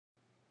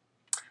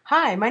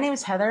Hi, my name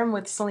is Heather. I'm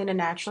with Selina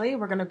Naturally.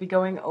 We're going to be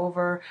going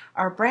over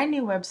our brand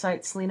new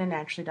website,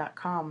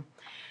 selinaturally.com.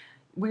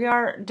 We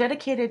are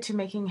dedicated to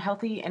making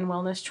healthy and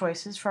wellness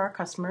choices for our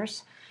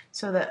customers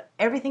so that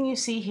everything you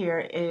see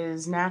here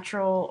is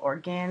natural,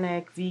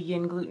 organic,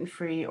 vegan,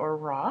 gluten-free, or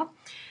raw.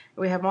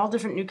 We have all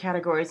different new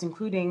categories,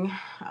 including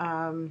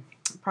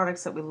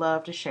products that we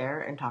love to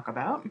share and talk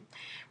about.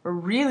 We're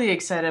really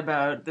excited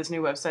about this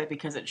new website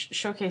because it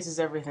showcases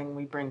everything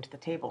we bring to the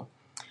table.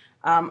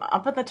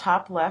 Up at the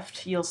top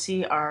left, you'll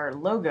see our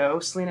logo,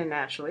 Selina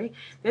Naturally.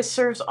 This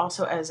serves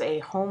also as a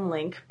home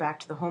link back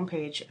to the home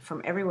page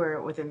from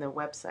everywhere within the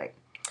website.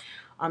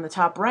 On the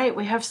top right,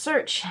 we have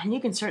search, and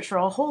you can search for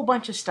a whole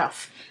bunch of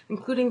stuff,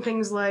 including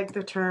things like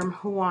the term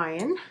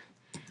Hawaiian,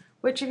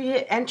 which if you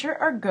hit enter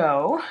or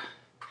go,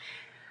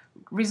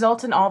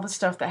 results in all the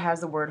stuff that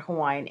has the word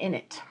Hawaiian in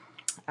it.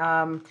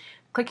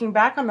 Clicking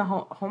back on the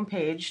home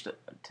page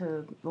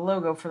to the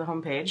logo for the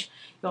home page,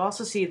 you'll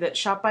also see that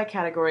Shop by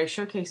Category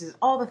showcases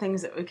all the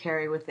things that we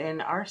carry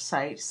within our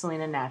site,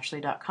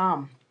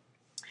 selinaturally.com.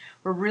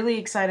 We're really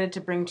excited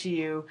to bring to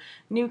you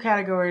new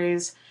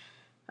categories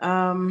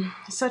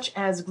such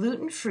as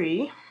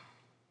gluten-free,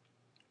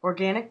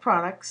 organic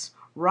products,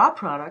 raw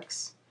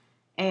products,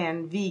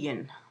 and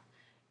vegan.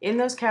 In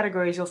those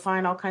categories, you'll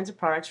find all kinds of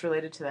products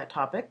related to that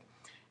topic.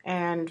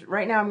 And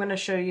right now I'm going to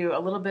show you a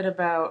little bit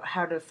about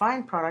how to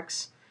find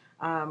products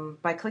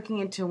by clicking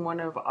into one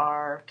of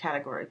our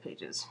category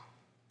pages.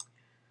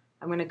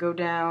 I'm going to go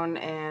down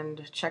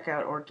and check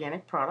out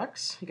organic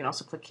products. You can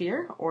also click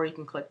here, or you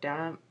can click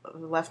down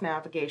the left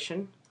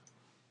navigation.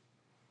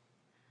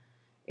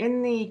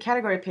 In the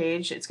category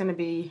page, it's going to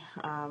be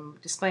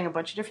displaying a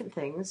bunch of different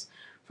things.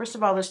 First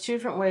of all, there's two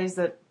different ways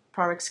that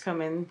products come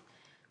in.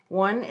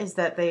 One is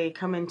that they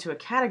come into a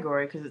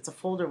category because it's a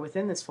folder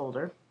within this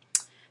folder.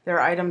 There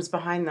are items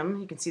behind them.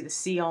 You can see the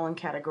See All in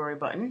Category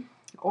button,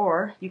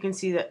 or you can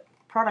see that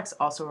products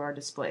also are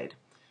displayed.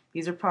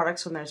 These are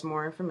products when there's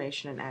more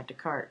information and add to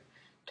cart.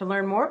 To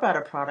learn more about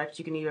a product,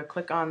 you can either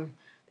click on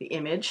the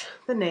image,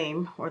 the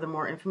name, or the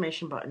more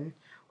information button,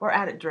 or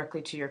add it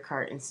directly to your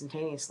cart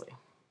instantaneously.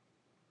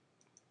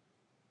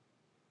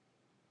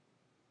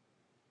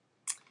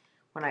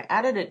 When I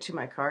added it to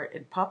my cart,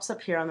 it pops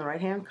up here on the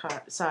right-hand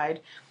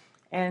side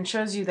and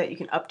shows you that you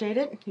can update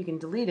it, you can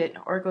delete it,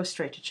 or go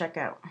straight to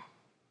checkout.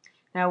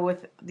 Now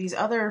with these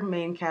other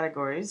main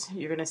categories,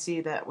 you're going to see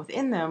that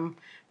within them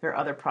there are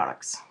other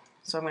products.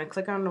 So I'm going to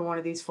click on one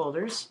of these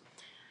folders,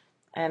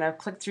 and I've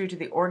clicked through to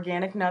the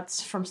organic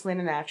nuts from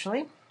Selina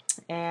Naturally,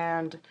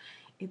 and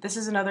this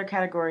is another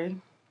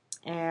category.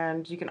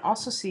 And you can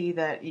also see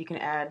that you can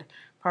add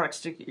products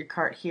to your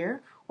cart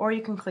here, or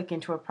you can click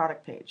into a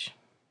product page.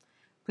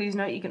 Please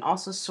note you can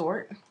also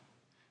sort.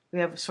 We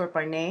have sort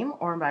by name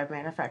or by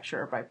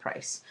manufacturer or by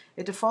price.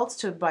 It defaults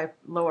to by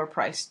lower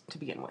price to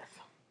begin with.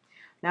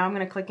 Now I'm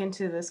going to click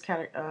into this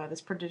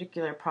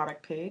particular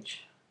product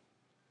page.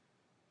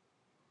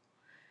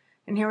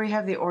 And here we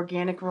have the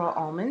organic raw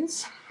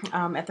almonds.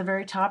 At the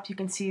very top you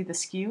can see the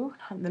SKU,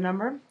 the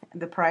number,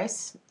 the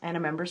price, and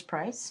a member's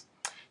price.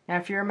 Now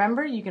if you're a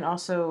member, you can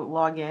also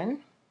log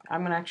in.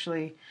 I'm going to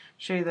actually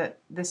show you that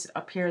this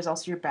up here is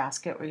also your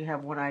basket where you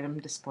have one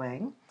item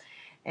displaying.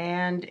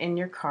 And in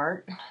your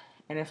cart.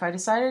 And if I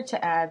decided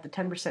to add the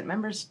 10%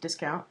 members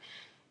discount,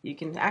 you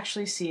can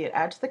actually see it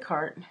add to the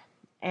cart,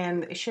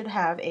 and it should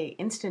have a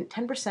instant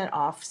 10%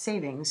 off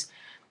savings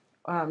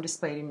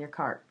displayed in your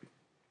cart.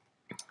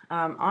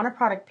 On a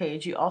product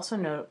page, you also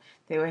note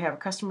they will have a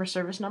customer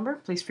service number.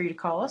 Please feel free to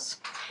call us.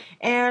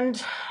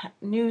 And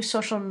new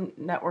social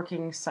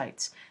networking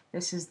sites.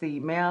 This is the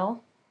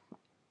mail,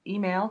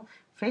 email,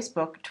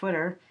 Facebook,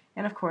 Twitter,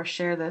 and of course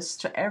share this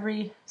to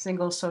every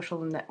single social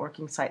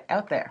networking site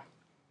out there.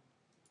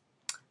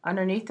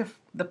 Underneath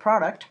the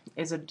product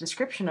is a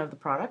description of the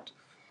product.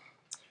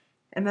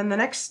 And then the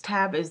next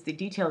tab is the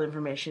detailed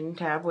information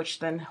tab, which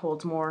then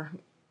holds more,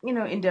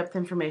 in-depth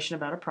information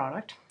about a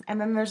product.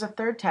 And then there's a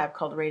third tab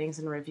called ratings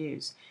and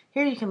reviews.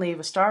 Here you can leave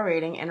a star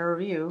rating and a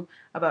review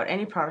about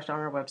any product on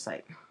our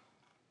website.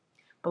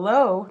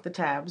 Below the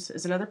tabs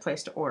is another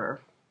place to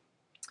order.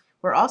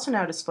 We're also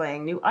now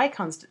displaying new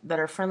icons that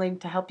are friendly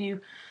to help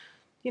you,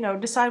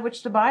 decide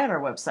which to buy on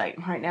our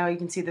website. Right now you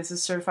can see this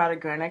is certified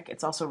organic.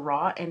 It's also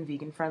raw and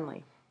vegan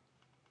friendly.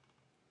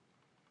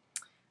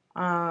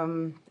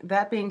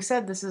 That being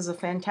said, this is a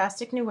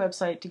fantastic new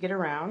website to get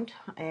around,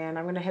 and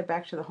I'm going to head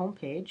back to the home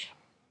page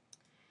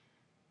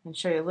and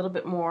show you a little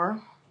bit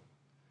more.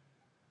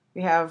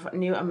 We have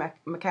new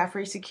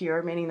McAfee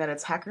Secure, meaning that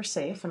it's hacker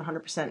safe and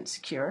 100%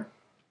 secure.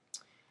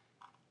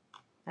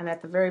 And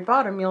at the very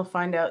bottom you'll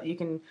find out you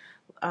can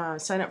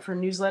sign up for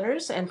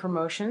newsletters and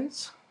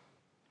promotions,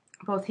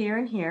 both here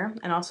and here,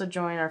 and also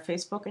join our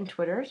Facebook and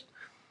Twitter,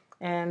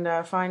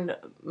 and find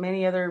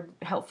many other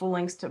helpful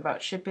links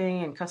about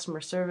shipping and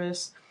customer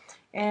service.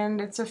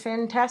 And it's a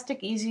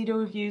fantastic, easy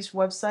to use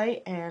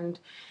website, and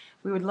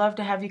we would love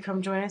to have you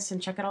come join us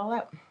and check it all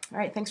out. All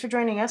right, thanks for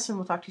joining us, and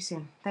we'll talk to you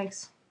soon.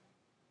 Thanks.